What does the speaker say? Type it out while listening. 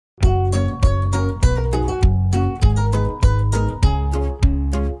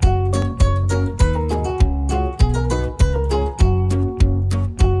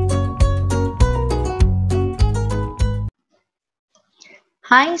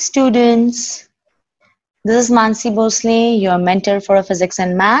Hi students, this is Mansi Bhosle, your mentor for physics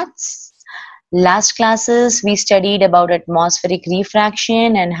and maths. Last classes we studied about atmospheric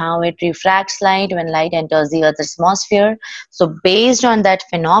refraction and how it refracts light when light enters the Earth's atmosphere. So based on that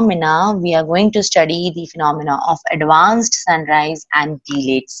phenomena, we are going to study the phenomena of advanced sunrise and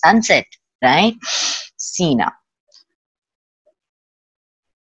delayed sunset, right? See now.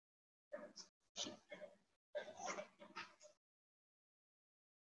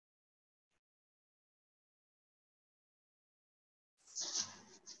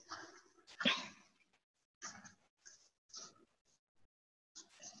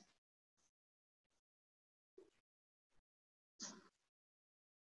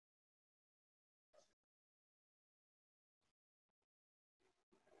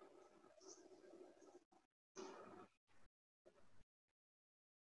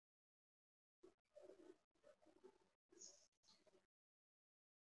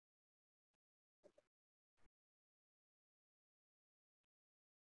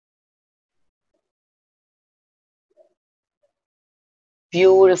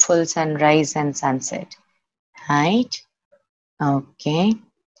 Beautiful sunrise and sunset, right? Okay.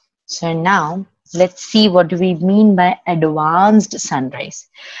 So now let's see what do we mean by advanced sunrise.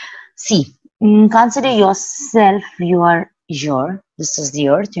 See, consider yourself, this is the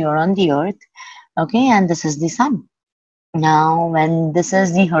earth, you're on the earth, okay, and this is the sun. Now, when this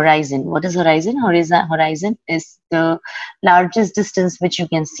is the horizon, what is horizon? Horizon is the largest distance which you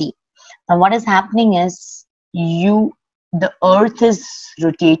can see. Now, what is happening is the earth is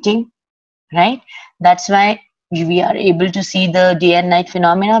rotating, right? That's why we are able to see the day and night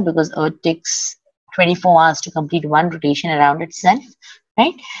phenomena, because earth takes 24 hours to complete one rotation around itself,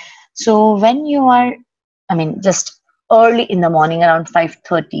 right? So when you are, just early in the morning around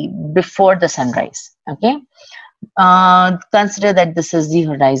 5:30 before the sunrise, okay, consider that this is the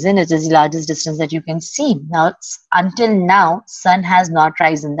horizon. It is the largest distance that you can see. Now, until now, sun has not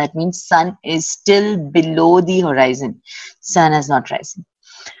risen. That means sun is still below the horizon. Sun has not risen.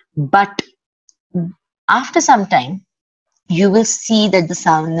 But after some time, you will see that the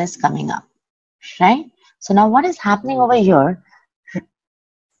sun is coming up, right? So now what is happening over here?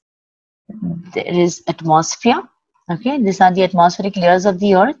 There is atmosphere, okay? These are the atmospheric layers of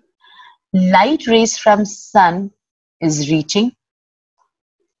the earth. Light rays from sun is reaching.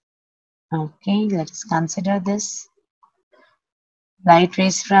 Okay, let's consider this. Light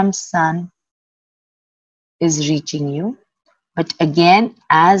rays from sun is reaching you. But again,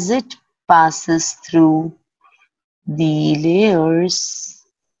 as it passes through the layers,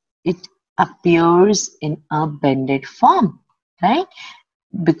 it appears in a bended form, right?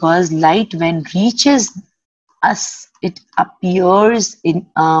 Because light, when reaches us, it appears in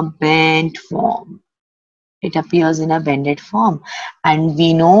a bent form. It appears in a bended form. And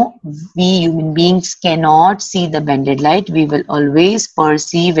we know we human beings cannot see the bended light. We will always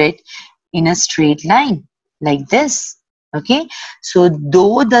perceive it in a straight line, like this. Okay, so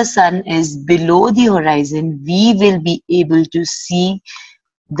though the sun is below the horizon, we will be able to see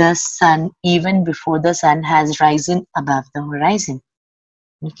the sun even before the sun has risen above the horizon.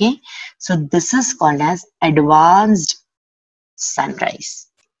 Okay, so this is called as advanced sunrise.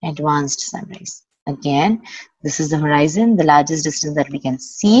 Advanced sunrise. Again, this is the horizon, the largest distance that we can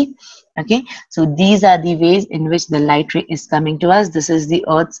see. Okay, so these are the ways in which the light ray is coming to us. This is the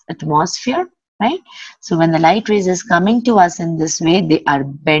Earth's atmosphere, right? So when the light rays is coming to us in this way, they are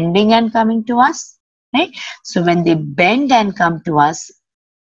bending and coming to us, right? So when they bend and come to us,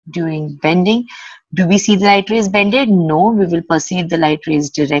 during bending, do we see the light rays bended? No, we will perceive the light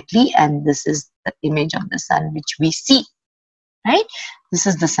rays directly, and this is the image of the sun which we see, right? This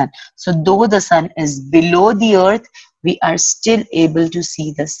is the sun. So though the sun is below the earth, we are still able to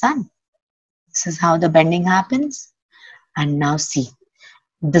see the sun. This is how the bending happens. And now see,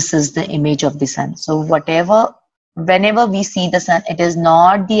 this is the image of the sun. So whenever we see the sun, it is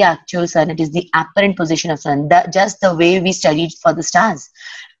not the actual sun, it is the apparent position of sun, just the way we studied for the stars.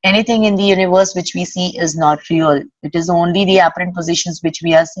 Anything in the universe which we see is not real. It is only the apparent positions which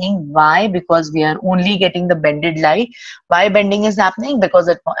we are seeing. Why? Because we are only getting the bended light. Why bending is happening? Because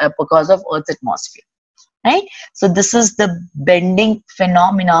of Earth's atmosphere, right? So this is the bending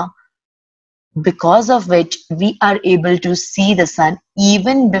phenomena, because of which we are able to see the sun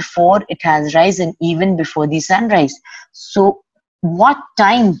even before it has risen, even before the sunrise. So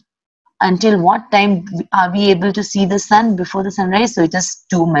until what time are we able to see the sun before the sunrise? So it is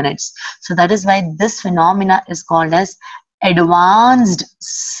 2 minutes. So that is why this phenomena is called as advanced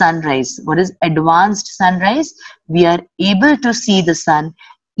sunrise. What is advanced sunrise? We are able to see the sun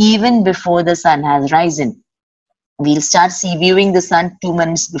even before the sun has risen. We'll start viewing the sun 2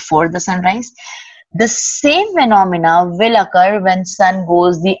 minutes before the sunrise. The same phenomena will occur when sun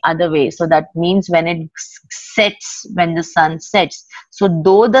goes the other way. So that means when it sets, when the sun sets. So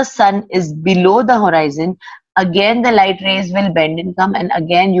though the sun is below the horizon, again the light rays will bend and come, and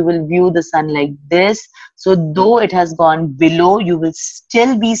again you will view the sun like this. So though it has gone below, you will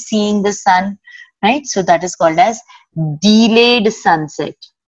still be seeing the sun, right? So that is called as delayed sunset.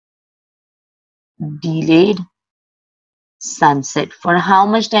 Delayed sunset. For how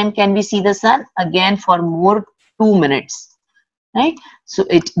much time can we see the sun? Again, for more 2 minutes, right? So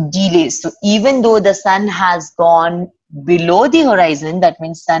it delays. So even though the sun has gone below the horizon, that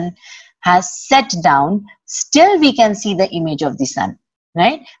means sun has set down, still we can see the image of the sun,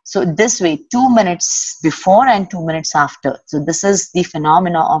 right? So this way, 2 minutes before and 2 minutes after. So this is the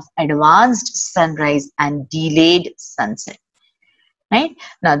phenomena of advanced sunrise and delayed sunset. Right?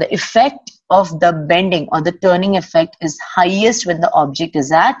 Now the effect of the bending or the turning effect is highest when the object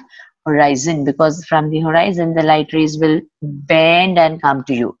is at horizon, because from the horizon the light rays will bend and come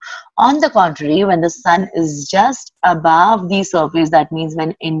to you. On the contrary, when the sun is just above the surface, that means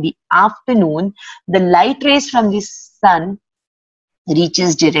when in the afternoon the light rays from the sun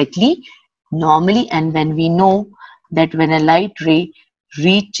reaches directly normally, and when we know that when a light ray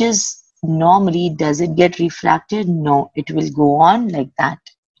reaches normally, does it get refracted? No, it will go on like that.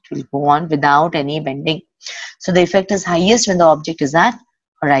 It will go on without any bending. So the effect is highest when the object is at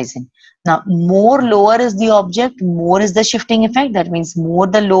horizon. Now, more lower is the object, more is the shifting effect. That means more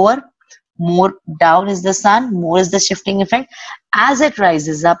the lower, more down is the sun, more is the shifting effect. As it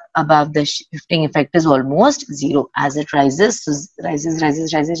rises up above, the shifting effect is almost zero. As it rises, so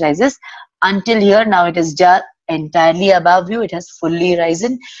rises until here. Now it is just entirely above you. It has fully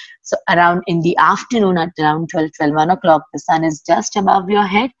risen. So around in the afternoon at around 1 o'clock, the sun is just above your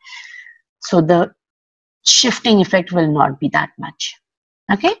head. So the shifting effect will not be that much.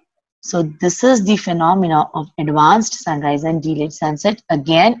 Okay. So this is the phenomena of advanced sunrise and delayed sunset.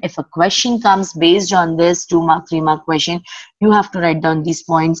 Again, if a question comes based on this 2 mark, 3 mark question, you have to write down these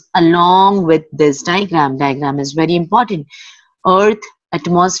points along with this diagram. Diagram is very important. Earth,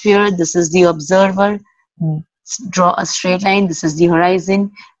 atmosphere, this is the observer. Draw a straight line, this is the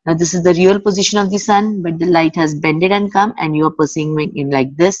horizon. Now this is the real position of the sun, but the light has bended and come, and you are perceiving it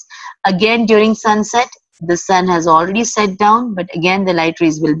like this. Again, during sunset, the sun has already set down, but again the light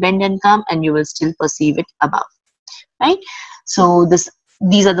rays will bend and come, and you will still perceive it above, right? So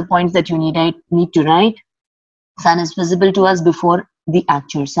these are the points that you need to write. Sun is visible to us before the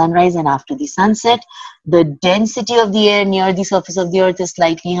actual sunrise and after the sunset. The density of the air near the surface of the earth is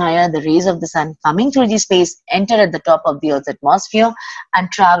slightly higher. The rays of the sun coming through the space enter at the top of the earth's atmosphere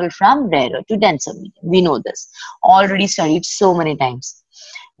and travel from rarer to denser medium. We know this, already studied so many times.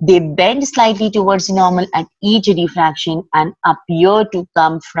 They bend slightly towards the normal at each refraction and appear to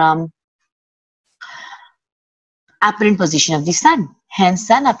come from apparent position of the sun. Hence,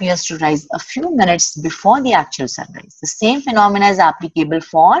 sun appears to rise a few minutes before the actual sunrise. The same phenomena is applicable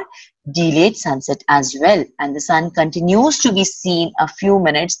for delayed sunset as well, and the sun continues to be seen a few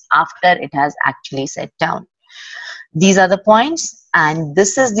minutes after it has actually set down. These are the points, and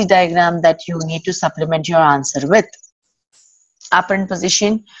this is the diagram that you need to supplement your answer with. Apparent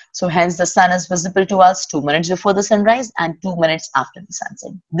position, so hence the sun is visible to us 2 minutes before the sunrise and 2 minutes after the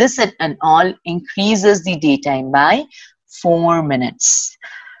sunset. This and all increases the daytime by 4 minutes.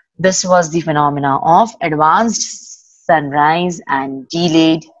 This was the phenomena of advanced sunrise and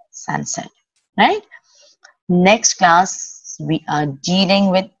delayed sunset, right? Next class, we are dealing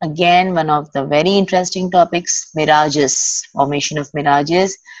with again one of the very interesting topics, mirages, formation of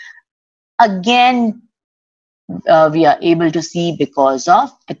mirages. Again, we are able to see because of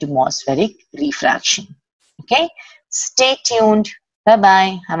atmospheric refraction. Okay, stay tuned. Bye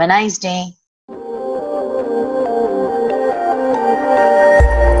bye. Have a nice day.